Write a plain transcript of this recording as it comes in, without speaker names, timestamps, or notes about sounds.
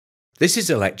This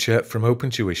is a lecture from Open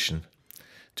Tuition.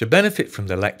 To benefit from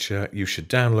the lecture, you should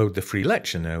download the free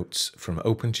lecture notes from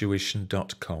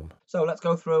opentuition.com. So let's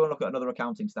go through and look at another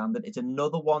accounting standard. It's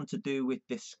another one to do with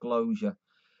disclosure.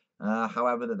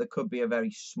 However, that there could be a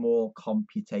very small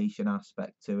computation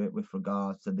aspect to it with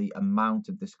regards to the amount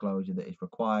of disclosure that is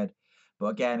required. But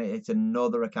again, it's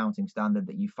another accounting standard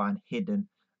that you find hidden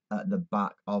at the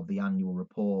back of the annual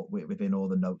report within all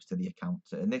the notes to the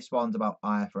accounts. And this one's about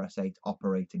IFRS 8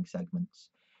 operating segments.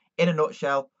 In a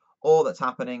nutshell, all that's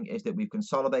happening is that we've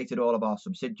consolidated all of our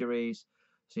subsidiaries.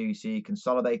 So you see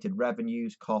consolidated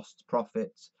revenues, costs,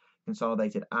 profits,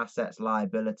 consolidated assets,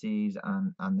 liabilities,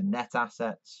 and the net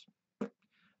assets.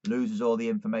 Loses all the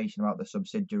information about the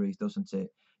subsidiaries, doesn't it?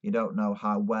 You don't know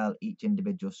how well each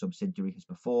individual subsidiary has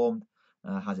performed.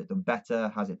 Has it done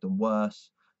better? Has it done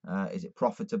worse? Is it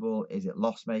profitable? Is it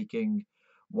loss making?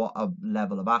 What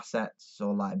level of assets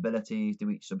or liabilities do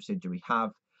each subsidiary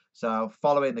have? So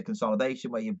following the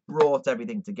consolidation where you've brought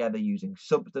everything together using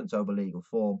substance over legal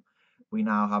form, we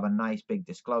now have a nice big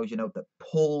disclosure note that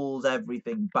pulls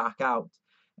everything back out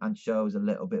and shows a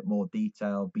little bit more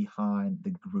detail behind the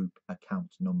group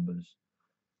account numbers.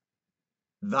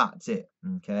 That's it,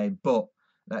 okay? But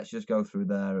let's just go through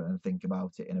there and think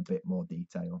about it in a bit more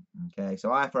detail, okay? So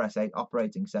IFRS 8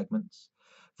 operating segments.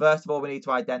 First of all, we need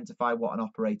to identify what an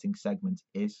operating segment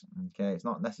is, okay? It's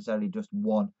not necessarily just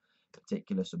one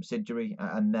particular subsidiary,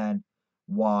 and then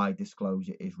why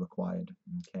disclosure is required,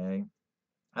 okay?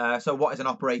 So what is an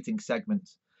operating segment?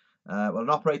 Well, an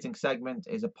operating segment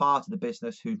is a part of the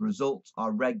business whose results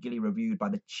are regularly reviewed by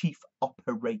the Chief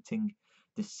Operating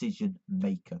Decision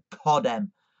Maker,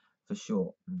 CODEM for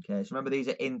short. Okay, so remember these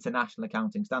are international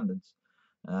accounting standards.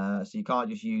 So you can't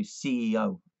just use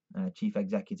CEO, Chief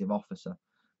Executive Officer,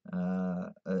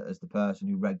 as the person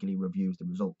who regularly reviews the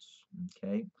results.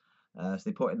 Okay, so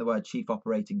they put in the word Chief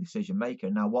Operating Decision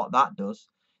Maker. Now, what that does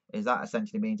is that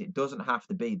essentially means it doesn't have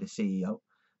to be the CEO.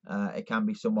 It can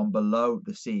be someone below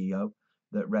the CEO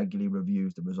that regularly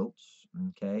reviews the results,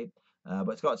 okay? But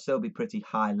it's got to still be pretty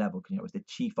high level. You know, it's the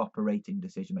chief operating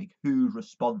decision maker who's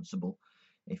responsible,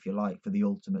 if you like, for the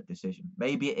ultimate decision.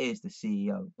 Maybe it is the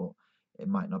CEO, but it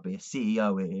might not be a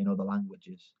CEO in other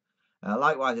languages.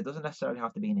 Likewise, it doesn't necessarily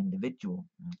have to be an individual,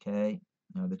 okay?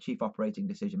 You know, the chief operating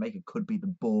decision maker could be the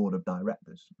board of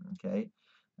directors, okay?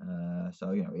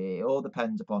 So, you know, it all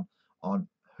depends upon on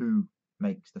who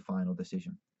makes the final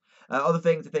decision. Other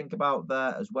thing to think about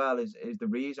there as well is the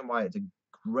reason why it's a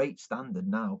great standard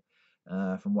now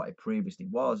from what it previously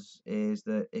was, is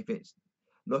that if it's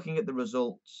looking at the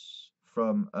results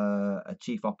from a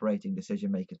chief operating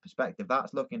decision maker's perspective,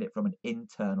 that's looking at it from an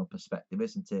internal perspective,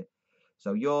 isn't it?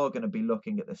 So you're going to be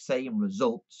looking at the same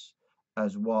results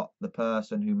as what the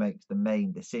person who makes the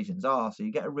main decisions are. So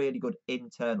you get a really good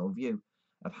internal view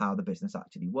of how the business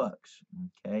actually works.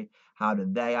 Okay, how do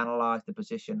they analyze the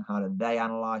position? How do they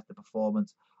analyze the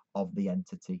performance of the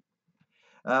entity?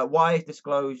 Why is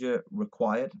disclosure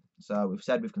required? So we've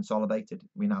said we've consolidated.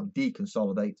 We now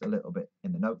deconsolidate a little bit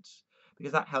in the notes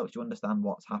because that helps you understand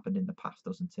what's happened in the past,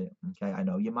 doesn't it? Okay, I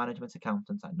know you're management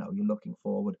accountants. I know you're looking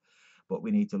forward, but we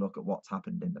need to look at what's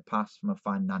happened in the past from a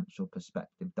financial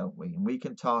perspective, don't we? And we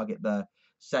can target the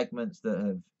segments that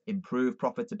have improved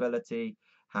profitability,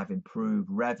 have improved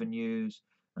revenues.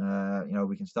 You know,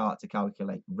 we can start to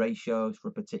calculate ratios for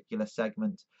a particular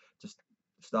segment, just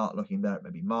start looking there at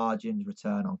maybe margins,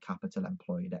 return on capital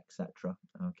employed, etc.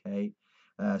 Okay,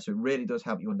 so it really does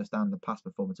help you understand the past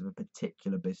performance of a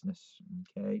particular business.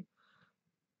 Okay,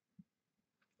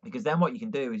 because then what you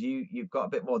can do is you've got a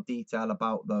bit more detail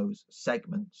about those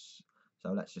segments.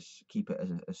 So let's just keep it as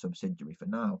a subsidiary for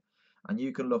now, and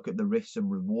you can look at the risks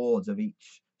and rewards of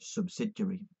each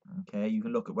subsidiary. Okay, you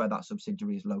can look at where that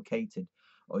subsidiary is located,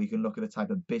 or you can look at the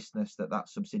type of business that that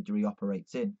subsidiary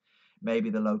operates in. Maybe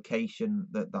the location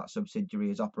that that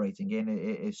subsidiary is operating in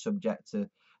is subject to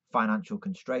financial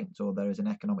constraints, or there is an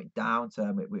economic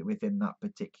downturn within that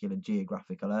particular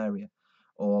geographical area,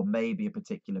 or maybe a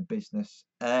particular business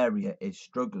area is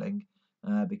struggling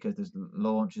because there's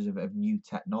launches of new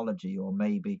technology, or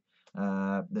maybe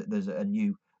there's a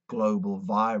new global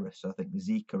virus. I think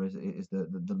Zika is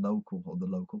the local, or the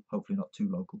local, hopefully not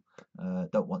too local.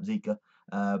 Don't want Zika,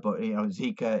 but you know,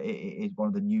 Zika is one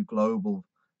of the new global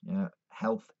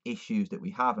health issues that we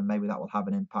have, and maybe that will have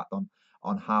an impact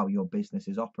on how your business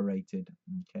is operated.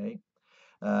 Okay,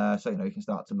 so you know, you can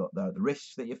start to look at the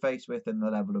risks that you're faced with and the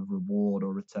level of reward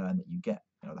or return that you get.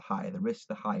 You know, the higher the risk,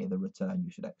 the higher the return you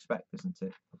should expect, isn't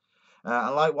it?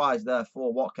 And likewise,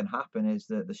 therefore, what can happen is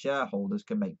that the shareholders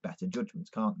can make better judgments,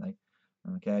 can't they?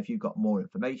 Okay, if you've got more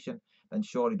information, then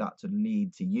surely that should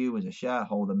lead to you as a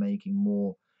shareholder making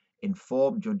more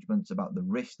informed judgments about the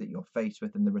risk that you're faced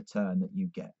with and the return that you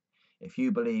get. If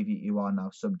you believe you are now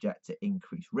subject to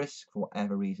increased risk for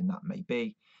whatever reason that may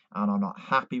be, and are not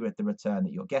happy with the return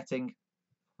that you're getting,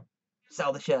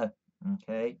 sell the share.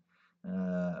 Okay.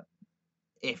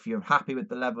 If you're happy with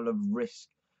the level of risk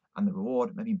and the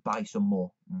reward, maybe buy some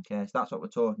more. Okay. So that's what we're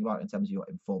talking about in terms of your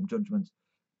informed judgments,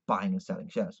 buying and selling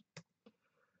shares.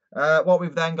 What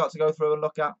we've then got to go through and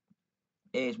look at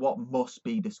is what must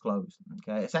be disclosed.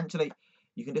 Okay. Essentially,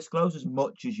 you can disclose as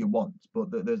much as you want, but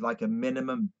there's like a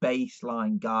minimum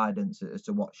baseline guidance as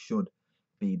to what should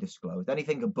be disclosed.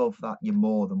 Anything above that, you're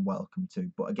more than welcome to.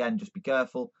 But again, just be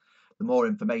careful. The more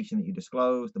information that you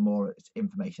disclose, the more it's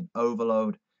information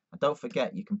overload. And don't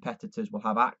forget, your competitors will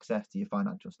have access to your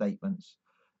financial statements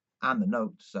and the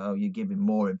notes, so you're giving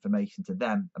more information to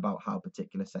them about how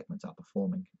particular segments are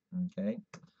performing. Okay.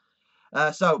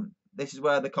 So this is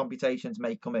where the computations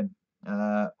may come in.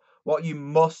 What you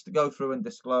must go through and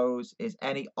disclose is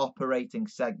any operating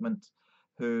segment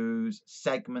whose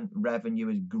segment revenue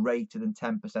is greater than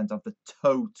 10% of the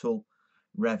total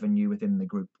revenue within the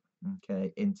group.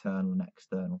 Okay, internal and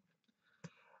external.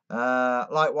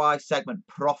 Likewise, segment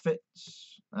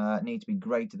profits need to be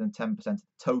greater than 10% of the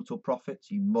total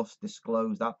profits. You must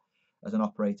disclose that as an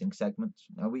operating segment.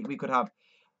 Now, we could have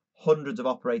hundreds of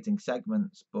operating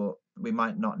segments, but we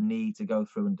might not need to go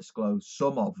through and disclose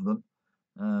some of them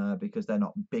because they're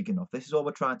not big enough. This is all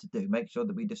we're trying to do. Make sure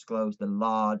that we disclose the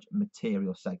large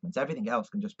material segments. Everything else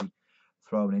can just be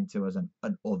thrown into as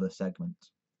an other segment.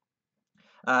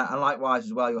 And likewise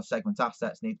as well, your segment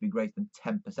assets need to be greater than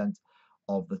 10%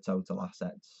 of the total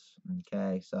assets.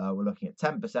 Okay, so we're looking at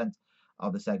 10%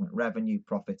 of the segment revenue,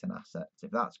 profit and assets.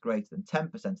 If that's greater than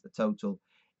 10% of the total,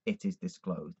 it is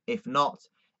disclosed. If not,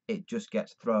 it just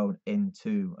gets thrown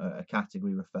into a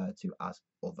category referred to as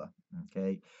other.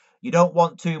 Okay, you don't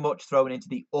want too much thrown into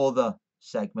the other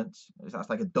segments. That's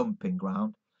like a dumping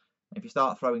ground. If you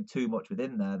start throwing too much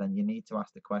within there, then you need to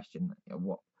ask the question,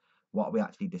 what are we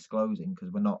actually disclosing?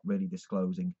 Because we're not really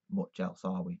disclosing much else,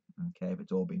 are we? Okay, if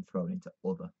it's all been thrown into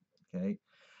other. Okay,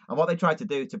 and what they try to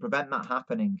do to prevent that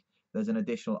happening, there's an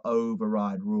additional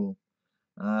override rule.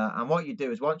 And what you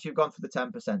do is once you've gone through the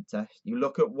 10% test, you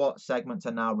look at what segments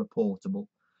are now reportable,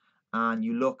 and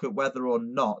you look at whether or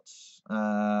not,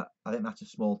 I think that's a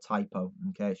small typo.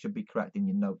 Okay, it should be correct in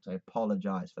your notes. I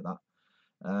apologize for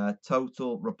that.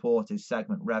 Total reported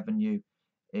segment revenue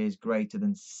is greater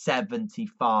than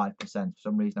 75%. For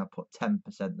some reason, I put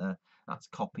 10% there. That's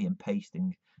copy and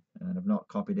pasting, and I've not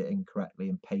copied it incorrectly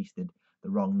and pasted the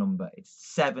wrong number.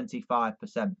 It's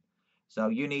 75%. So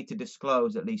you need to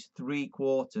disclose at least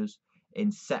 3/4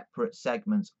 in separate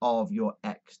segments of your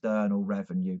external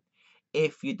revenue.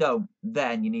 If you don't,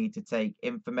 then you need to take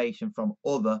information from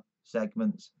other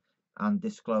segments and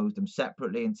disclose them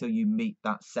separately until you meet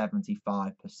that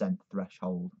 75%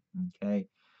 threshold. Okay,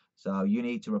 so you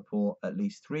need to report at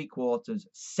least 3/4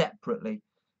 separately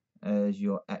as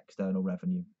your external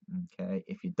revenue. Okay,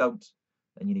 if you don't,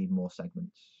 then you need more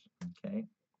segments. Okay,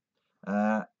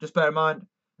 just bear in mind,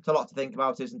 it's a lot to think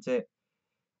about, isn't it?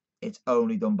 It's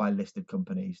only done by listed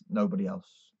companies, nobody else.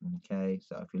 Okay,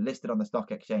 so if you're listed on the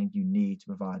stock exchange, you need to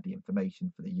provide the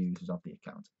information for the users of the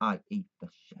account, i.e. the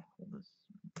shareholders.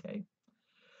 Okay,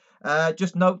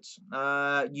 just note,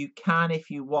 you can, if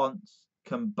you want,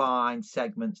 combine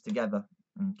segments together.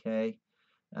 Okay,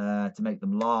 to make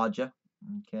them larger.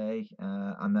 Okay,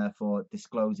 and therefore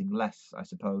disclosing less, I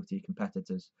suppose, to your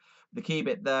competitors. The key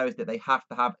bit there is that they have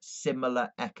to have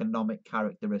similar economic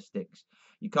characteristics.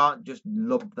 You can't just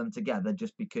lump them together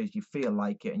just because you feel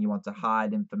like it and you want to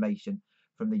hide information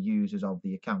from the users of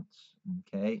the accounts.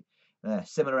 Okay,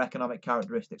 similar economic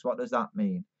characteristics. What does that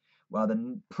mean? Well,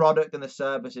 the product and the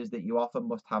services that you offer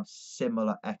must have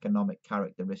similar economic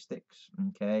characteristics.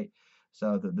 Okay,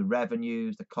 so that the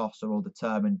revenues, the costs are all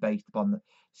determined based upon the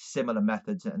similar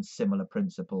methods and similar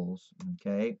principles.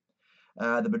 Okay,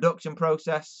 the production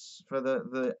process for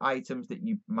the items that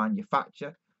you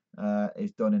manufacture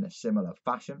is done in a similar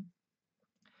fashion.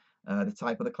 The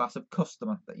type of the class of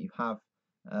customer that you have,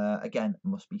 again,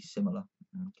 must be similar.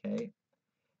 Okay,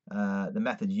 the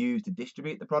methods used to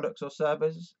distribute the products or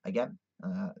services, again,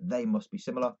 they must be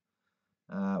similar,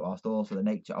 whilst also the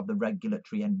nature of the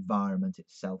regulatory environment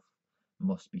itself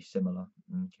must be similar.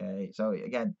 Okay, so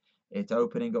again, it's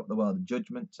opening up the world of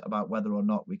judgment about whether or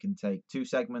not we can take two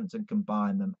segments and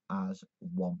combine them as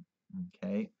one.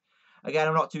 Okay, again,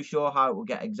 I'm not too sure how it will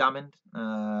get examined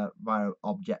via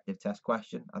objective test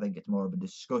question. I think it's more of a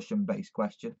discussion based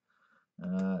question.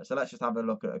 So let's just have a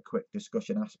look at a quick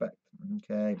discussion aspect.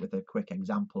 Okay, with a quick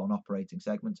example on operating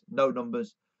segments. No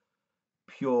numbers,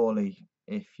 purely,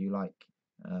 if you like,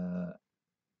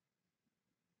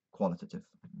 qualitative.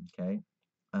 Okay.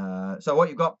 So what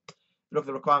you've got, look at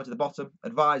the requirements at the bottom.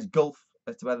 Advise Gulf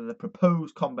as to whether the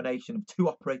proposed combination of two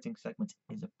operating segments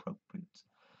is appropriate.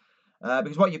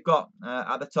 Because what you've got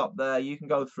at the top there, you can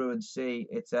go through and see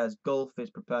it says Gulf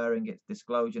is preparing its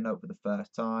disclosure note for the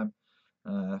first time,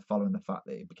 following the fact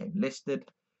that it became listed.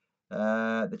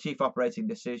 The chief operating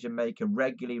decision maker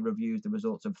regularly reviews the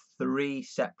results of 3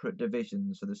 separate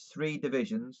divisions. So there's 3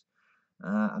 divisions,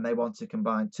 and they want to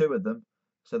combine 2 of them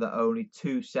so that only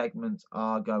 2 segments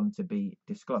are going to be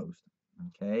disclosed.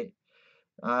 Okay.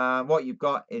 What you've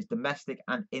got is domestic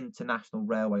and international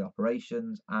railway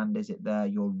operations, and is it there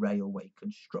your railway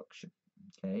construction?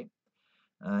 Okay.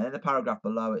 In the paragraph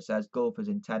below, it says Gulf is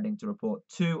intending to report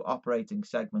 2 operating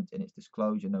segments in its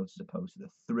disclosure note as opposed to the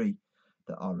 3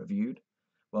 that are reviewed.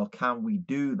 Well, can we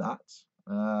do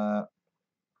that?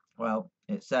 Well,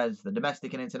 it says the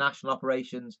domestic and international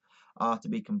operations are to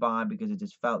be combined because it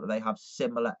is felt that they have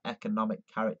similar economic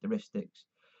characteristics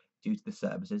due to the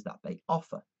services that they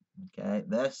offer. Okay,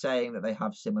 they're saying that they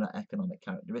have similar economic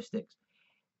characteristics.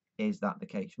 Is that the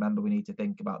case? Remember, we need to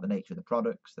think about the nature of the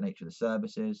products, the nature of the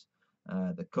services,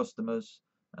 the customers,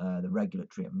 the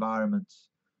regulatory environments.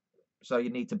 So you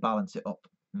need to balance it up.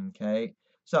 Okay,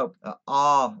 so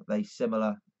are they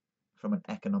similar from an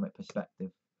economic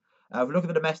perspective? If we look at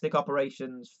the domestic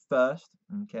operations first,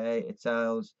 okay, it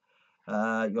tells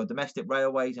your domestic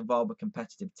railways involve a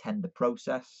competitive tender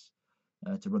process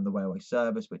to run the railway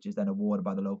service, which is then awarded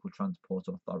by the local transport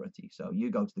authority. So you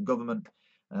go to the government,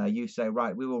 you say,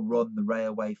 right, we will run the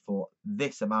railway for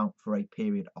this amount for a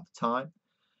period of time.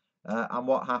 And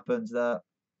what happens there?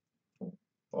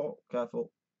 Oh,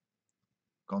 careful.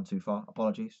 Gone too far.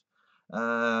 Apologies.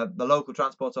 The local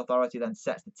transport authority then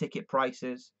sets the ticket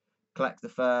prices, collects the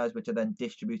fares, which are then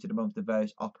distributed amongst the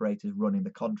various operators running the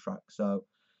contract. So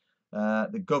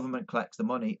the government collects the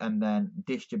money and then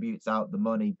distributes out the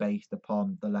money based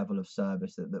upon the level of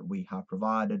service that we have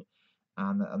provided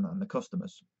and the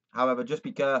customers. However, just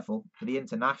be careful for the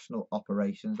international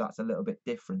operations. That's a little bit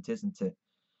different, isn't it?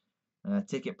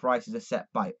 Ticket prices are set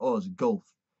by us, Gulf.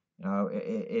 You know,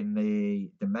 in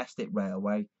the domestic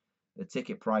railway, the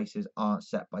ticket prices aren't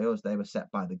set by us; they were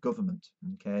set by the government.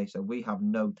 Okay, so we have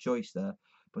no choice there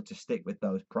but to stick with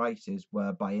those prices.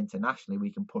 Whereby internationally,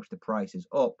 we can push the prices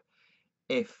up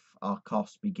if our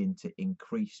costs begin to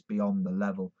increase beyond the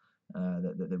level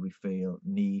that we feel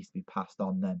needs to be passed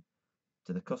on then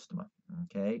to the customer.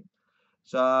 Okay,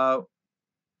 so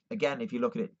again, if you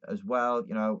look at it as well,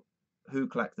 you know, who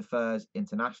collects the fares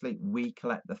internationally? We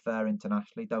collect the fare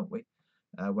internationally, don't we?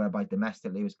 Whereby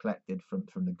domestically it was collected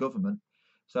from the government.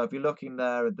 So if you're looking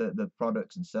there at the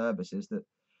products and services, that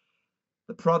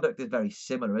the product is very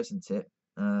similar, isn't it?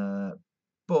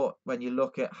 But when you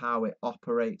look at how it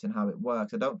operates and how it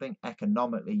works, I don't think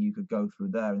economically you could go through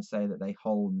there and say that they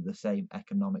hold the same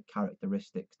economic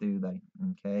characteristics, do they?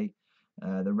 Okay.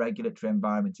 The regulatory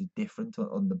environment is different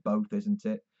under both, isn't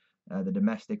it? The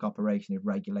domestic operation is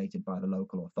regulated by the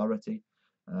local authority.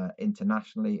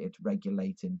 Internationally, it's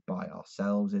regulated by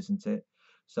ourselves, isn't it?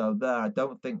 So there, I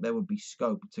don't think there would be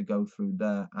scope to go through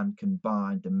there and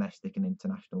combine domestic and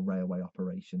international railway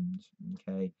operations.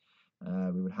 Okay,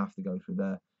 we would have to go through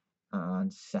there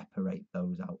and separate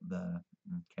those out there.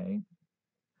 Okay,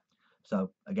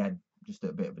 so again, just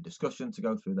a bit of a discussion to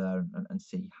go through there and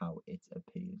see how it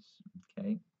appears.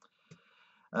 Okay.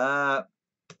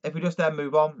 If we just then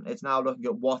move on, it's now looking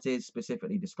at what is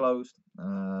specifically disclosed.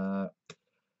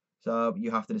 So you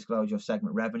have to disclose your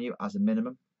segment revenue as a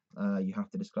minimum. You have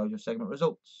to disclose your segment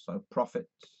results, so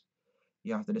profits.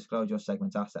 You have to disclose your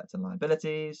segment assets and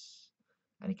liabilities,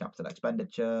 any capital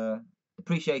expenditure,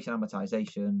 depreciation,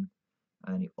 amortization,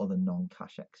 and any other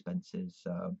non-cash expenses.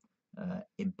 So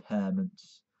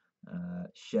impairments,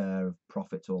 share of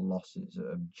profits or losses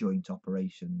of joint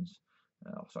operations,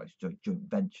 joint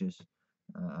ventures,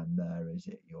 and there is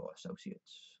it, your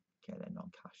associates. Okay, they're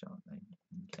non-cash, aren't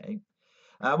they? Okay.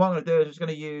 What I'm going to do is just going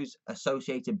to use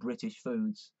Associated British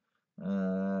Foods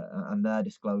and their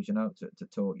disclosure note to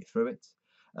talk you through it.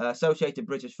 Associated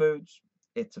British Foods,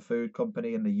 it's a food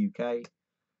company in the UK.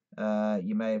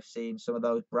 You may have seen some of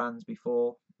those brands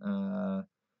before.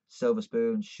 Silver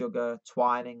Spoon, Sugar,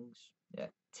 Twinings, yeah,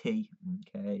 tea,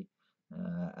 okay.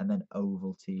 And then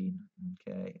Ovaltine,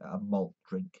 okay, a malt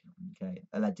drink, okay.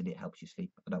 Allegedly, it helps you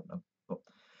sleep. I don't know, but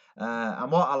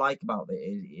and what I like about it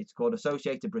is it's called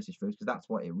Associated British Foods because that's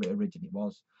what it originally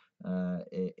was.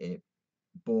 It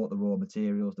bought the raw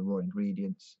materials, the raw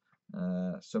ingredients,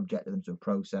 subjected them to a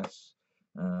process,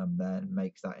 then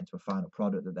makes that into a final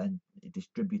product that then is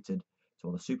distributed to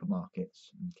all the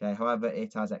supermarkets. Okay, however,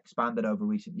 it has expanded over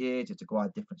recent years. It's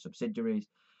acquired different subsidiaries,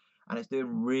 and it's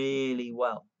doing really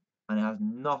well. And it has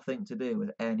nothing to do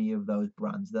with any of those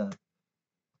brands there.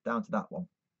 Down to that one,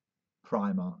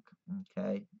 Primark.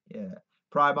 Okay, yeah.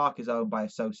 Primark is owned by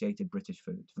Associated British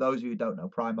Foods. For those of you who don't know,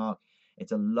 Primark,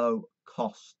 it's a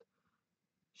low-cost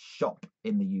shop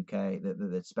in the UK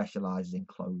that specialises in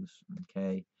clothes.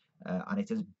 Okay, and it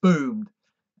has boomed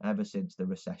ever since the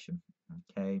recession.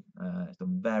 Okay, it's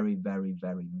done very, very,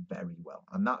 very, very well,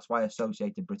 and that's why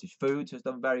Associated British Foods has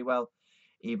done very well,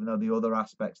 even though the other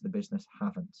aspects of the business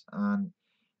haven't. And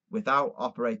without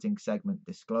operating segment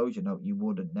disclosure note, you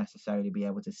wouldn't necessarily be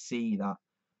able to see that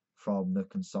from the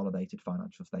consolidated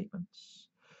financial statements.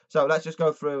 So let's just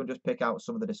go through and just pick out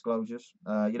some of the disclosures.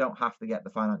 You don't have to get the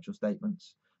financial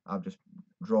statements. I've just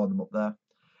drawn them up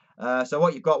there. So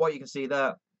what you can see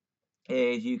there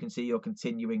is you can see your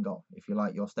continuing on, if you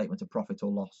like, your statement of profit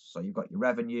or loss. So you've got your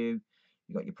revenue,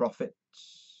 you've got your profits,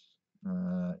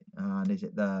 and is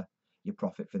it there? Your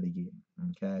profit for the year.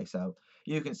 Okay, so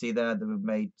you can see there that we've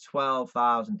made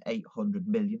 12,800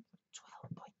 million,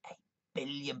 12.8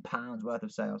 billion pounds worth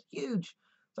of sales. Huge.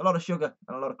 It's a lot of sugar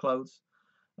and a lot of clothes.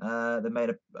 They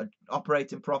made an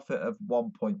operating profit of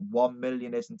 1.1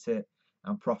 million, isn't it?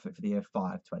 And profit for the year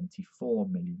 524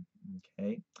 million.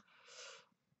 Okay.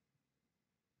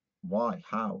 Why?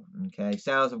 How? Okay.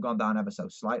 Sales have gone down ever so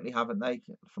slightly, haven't they,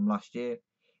 from last year?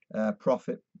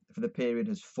 Profit for the period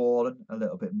has fallen a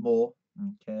little bit more,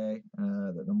 okay,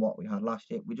 than what we had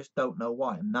last year. We just don't know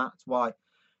why, and that's why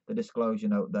the disclosure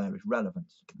note there is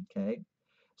relevant. Okay,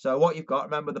 so what you've got,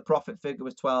 remember the profit figure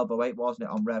was 1208, wasn't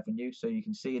it, on revenue? So you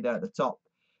can see there at the top,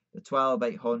 the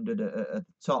 12,800 at the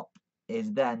top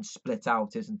is then split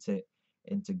out, isn't it,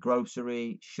 into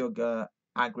grocery, sugar,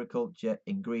 agriculture,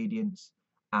 ingredients,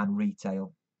 and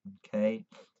retail. Okay,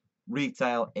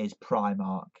 retail is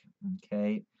Primark.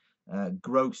 Okay.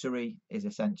 Grocery is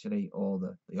essentially all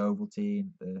the Ovaltine,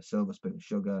 the Silver Spoon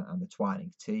Sugar, and the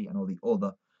Twinings Tea, and all the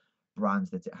other brands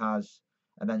that it has.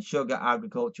 And then sugar,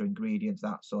 agriculture, ingredients,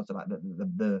 that's sort of like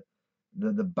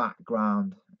the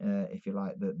background, if you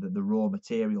like, the raw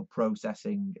material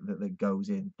processing that goes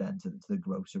in then to the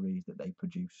groceries that they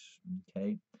produce.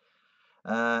 Okay.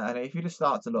 And if you just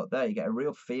start to look there, you get a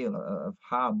real feel of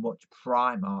how much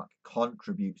Primark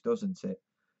contributes, doesn't it,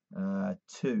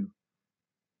 to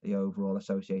the overall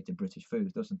Associated British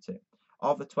Foods, doesn't it?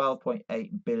 Of the 12.8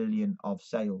 billion of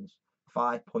sales,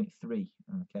 5.3,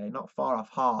 okay, not far off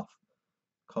half,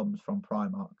 comes from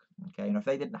Primark. Okay, and if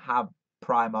they didn't have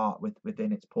Primark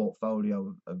within its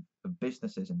portfolio of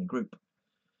businesses in the group,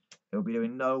 it will be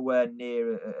doing nowhere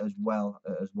near as well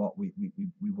as what we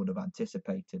would have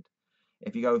anticipated.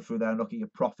 If you go through there and look at your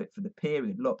profit for the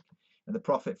period, look, and the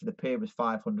profit for the period was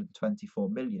 524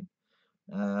 million.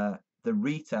 The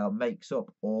retail makes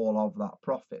up all of that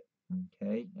profit.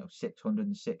 Okay,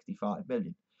 665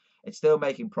 million. It's still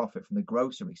making profit from the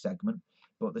grocery segment,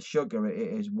 but the sugar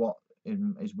is what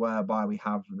is whereby we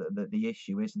have the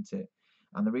issue, isn't it?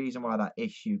 And the reason why that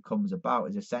issue comes about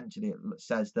is essentially it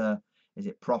says there, is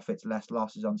it profits less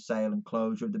losses on sale and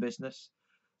closure of the business?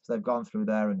 So they've gone through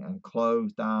there and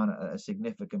closed down a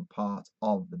significant part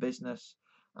of the business,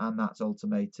 and that's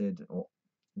ultimated or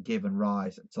given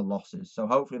rise to losses. So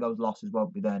hopefully those losses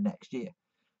won't be there next year.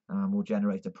 We'll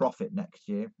generate a profit next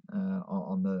year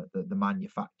on the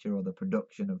manufacture or the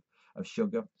production of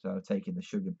sugar. So taking the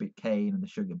sugar cane and the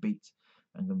sugar beet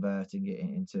and converting it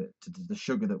into the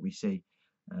sugar that we see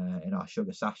in our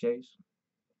sugar sachets.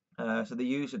 So the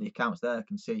user of the accounts there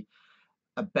can see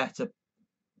a better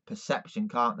perception,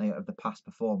 can't they, of the past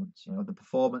performance. The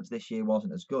performance this year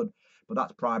wasn't as good, but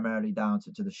that's primarily down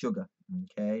to the sugar,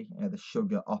 okay, the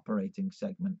sugar operating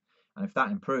segment. And if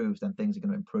that improves, then things are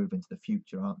going to improve into the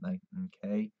future, aren't they?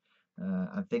 Okay,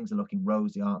 and things are looking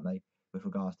rosy, aren't they, with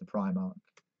regards to Primark.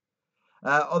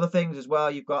 Other things as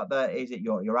well you've got there, is it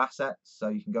your assets? So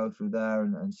you can go through there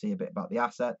and see a bit about the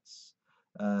assets.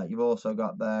 You've also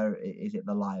got there, is it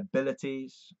the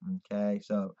liabilities? Okay,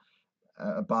 so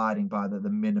abiding by the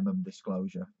minimum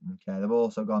disclosure. Okay, they've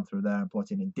also gone through there and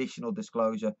put in additional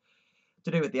disclosure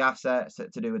to do with the assets,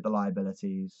 to do with the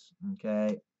liabilities.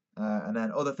 Okay, and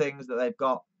then other things that they've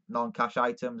got, non-cash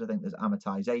items. I think there's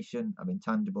amortization of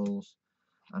intangibles,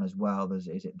 and as well there's,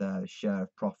 is it the share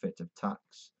of profit of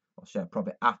tax or share of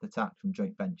profit after tax from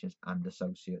joint ventures and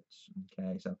associates.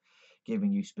 Okay, so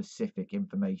giving you specific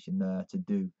information there to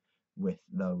do with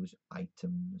those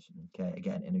items. Okay,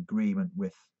 again in agreement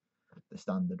with the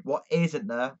standard. What isn't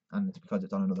there, and it's because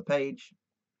it's on another page,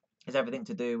 is everything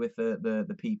to do with the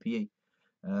PPE.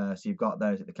 So you've got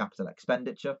there, is it the capital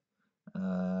expenditure?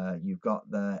 You've got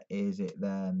there, is it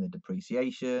then the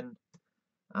depreciation?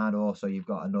 And also you've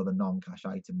got another non-cash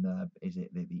item there, is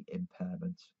it the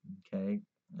impairment? Okay,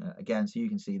 again, so you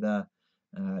can see there,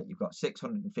 you've got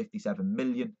 657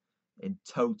 million in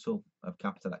total of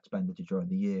capital expenditure during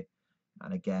the year.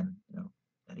 And again,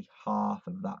 nearly half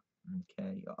of that,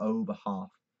 okay, or over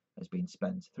half has been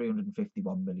spent,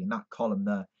 351 million. That column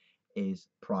there is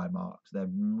Primark. So they're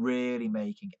really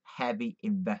making heavy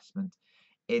investment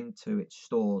into its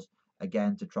stores,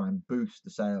 again, to try and boost the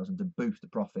sales and to boost the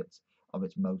profits of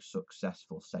its most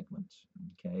successful segments.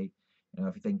 Okay,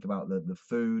 if you think about the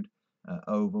food,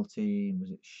 Ovaltine,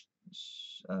 was it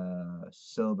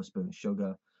Silver Spoon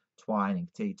Sugar,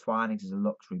 Twinings tea. Twinings is a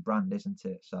luxury brand, isn't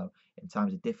it? So in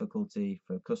times of difficulty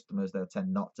for customers, they'll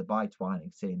tend not to buy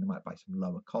Twinings tea and they might buy some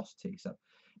lower cost tea. So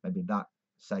maybe that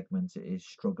segment is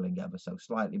struggling ever so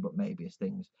slightly, but maybe as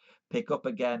things pick up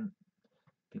again,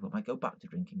 people might go back to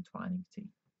drinking Twinings tea.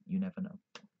 You never know.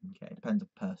 Okay, it depends on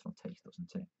personal taste,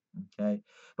 doesn't it? Okay,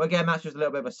 but again, that's just a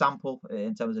little bit of a sample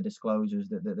in terms of disclosures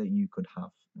that you could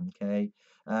have. Okay,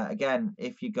 again,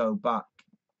 if you go back,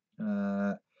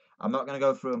 I'm not going to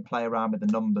go through and play around with the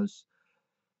numbers,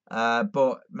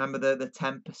 but remember the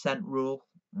 10% rule.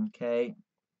 Okay,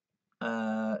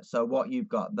 so what you've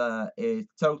got there is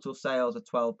total sales are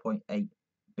 12.8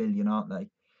 billion, aren't they?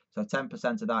 So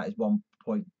 10% of that is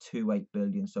 1.28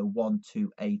 billion, so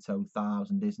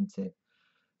 1,280,000, isn't it?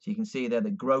 So you can see there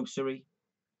that grocery,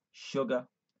 sugar,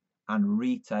 and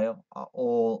retail are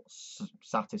all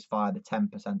satisfy the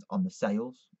 10% on the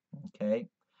sales. Okay.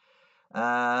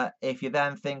 If you're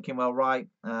then thinking, well, right,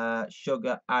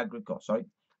 sugar,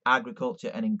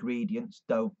 agriculture and ingredients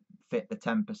don't fit the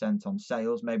 10% on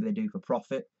sales. Maybe they do for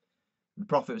profit. The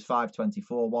profit was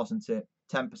 524, wasn't it?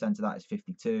 10% of that is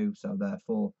 52. So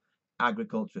therefore,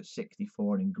 agriculture at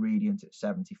 64 and ingredients at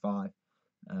 75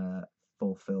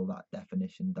 fulfill that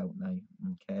definition, don't they?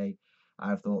 Okay.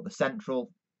 I've thought the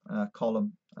central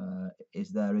column is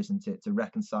there, isn't it, to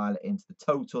reconcile it into the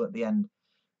total at the end.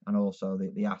 And also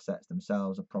the assets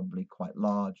themselves are probably quite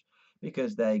large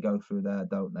because they go through there,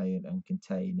 don't they, and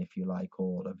contain, if you like,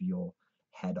 all of your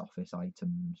head office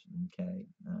items. Okay,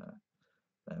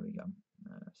 there we go.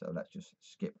 So let's just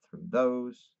skip through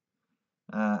those.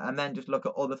 And then just look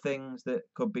at other things that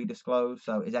could be disclosed.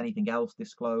 So is anything else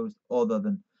disclosed other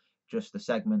than just the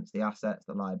segments, the assets,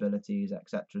 the liabilities,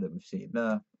 etc. that we've seen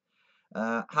there?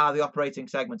 How the operating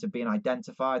segments have been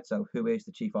identified. So who is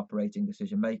the chief operating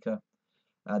decision maker?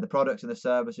 The products and the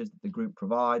services that the group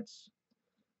provides.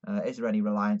 Is there any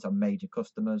reliance on major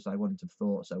customers? I wouldn't have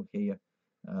thought so here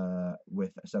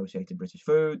with Associated British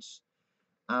Foods.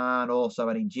 And also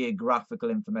any geographical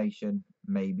information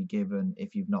may be given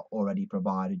if you've not already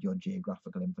provided your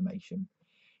geographical information.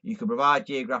 You can provide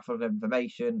geographical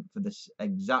information for this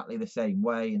exactly the same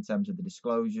way in terms of the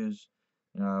disclosures,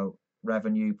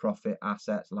 revenue, profit,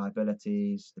 assets,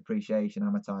 liabilities, depreciation,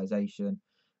 amortization,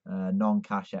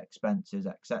 non-cash expenses,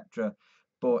 etc.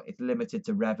 But it's limited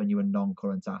to revenue and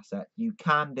non-current asset. You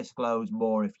can disclose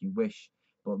more if you wish,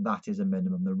 but that is a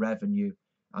minimum, the revenue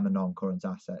and the non-current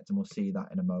assets, and we'll see that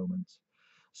in a moment.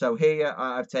 So here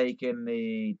I've taken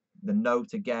the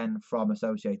note again from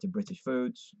Associated British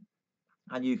Foods,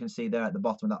 and you can see there at the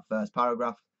bottom of that first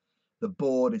paragraph, the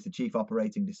board is the chief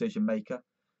operating decision maker.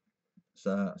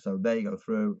 So they go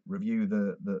through, review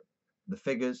the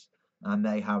figures, and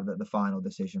they have the final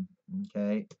decision.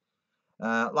 Okay.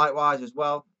 Likewise as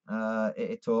well,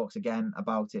 it talks again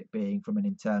about it being from an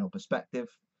internal perspective.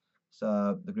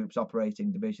 So the group's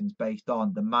operating divisions based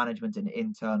on the management and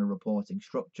internal reporting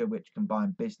structure, which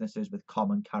combine businesses with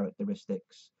common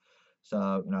characteristics.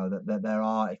 So, that there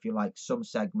are, if you like, some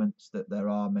segments that there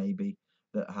are maybe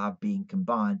that have been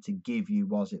combined to give you,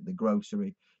 was it the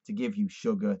grocery, to give you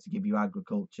sugar, to give you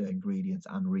agriculture, ingredients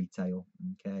and retail.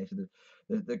 Okay, so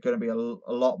there's going to be a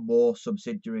lot more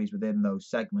subsidiaries within those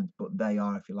segments, but they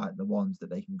are, if you like, the ones that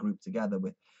they can group together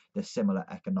with the similar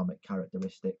economic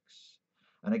characteristics.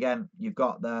 And again, you've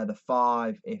got there the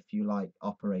 5, if you like,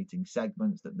 operating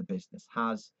segments that the business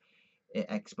has. It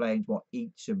explains what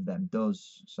each of them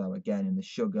does. So again, in the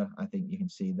sugar, I think you can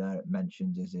see there it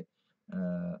mentions, is it,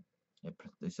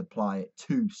 they supply it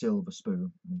to Silver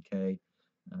Spoon, okay,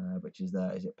 which is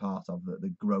there, is it part of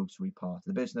the grocery part of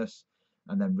the business.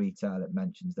 And then retail, it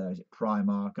mentions there, is it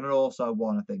Primark, and also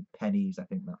one, I think, Pennies, I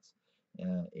think that's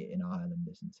in Ireland,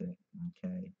 isn't it?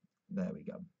 Okay, there we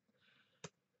go.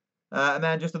 And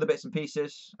then just other bits and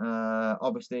pieces.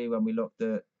 Obviously, when we looked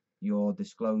at your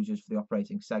disclosures for the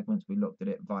operating segments, we looked at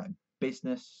it via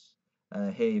business.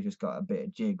 Here you've just got a bit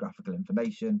of geographical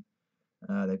information.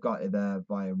 They've got it there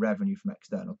via revenue from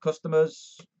external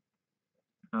customers.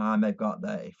 And they've got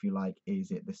there, if you like,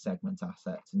 is it the segment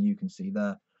assets? And you can see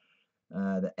there,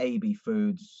 the AB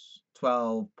Foods,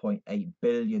 $12.8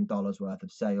 billion worth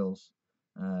of sales.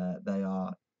 They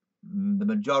are, the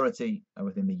majority are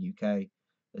within the UK.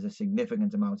 There's a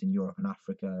significant amount in Europe and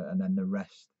Africa, and then the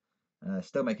rest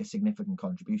still make a significant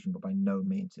contribution, but by no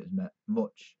means as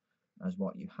much as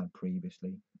what you had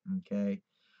previously. Okay,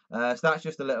 so that's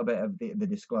just a little bit of the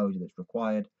disclosure that's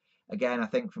required. Again, I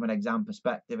think from an exam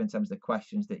perspective, in terms of the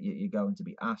questions that you're going to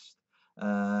be asked,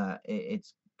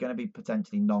 it's going to be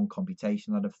potentially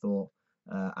non-computational, I'd have thought,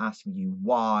 asking you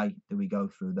why do we go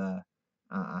through there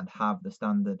and have the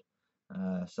standard.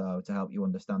 So to help you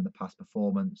understand the past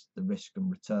performance, the risk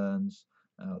and returns,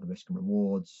 the risk and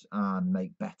rewards, and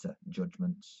make better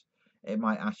judgments. It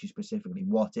might ask you specifically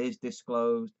what is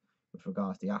disclosed with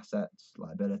regards to assets,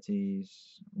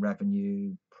 liabilities,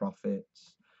 revenue,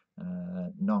 profits,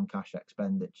 non-cash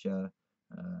expenditure,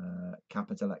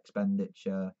 capital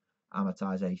expenditure,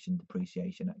 amortization,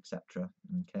 depreciation, etc.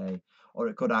 Okay, or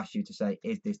it could ask you to say,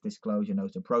 is this disclosure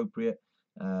note appropriate,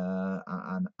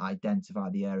 and identify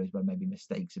the areas where maybe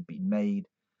mistakes have been made.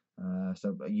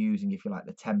 So using, if you like,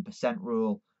 the 10%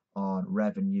 rule on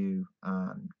revenue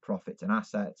and profits and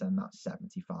assets, and that's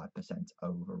 75%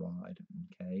 override.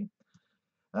 Okay.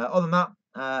 Other than that,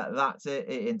 that's it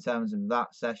in terms of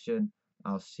that session.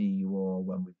 I'll see you all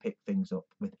when we pick things up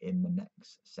within the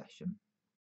next session.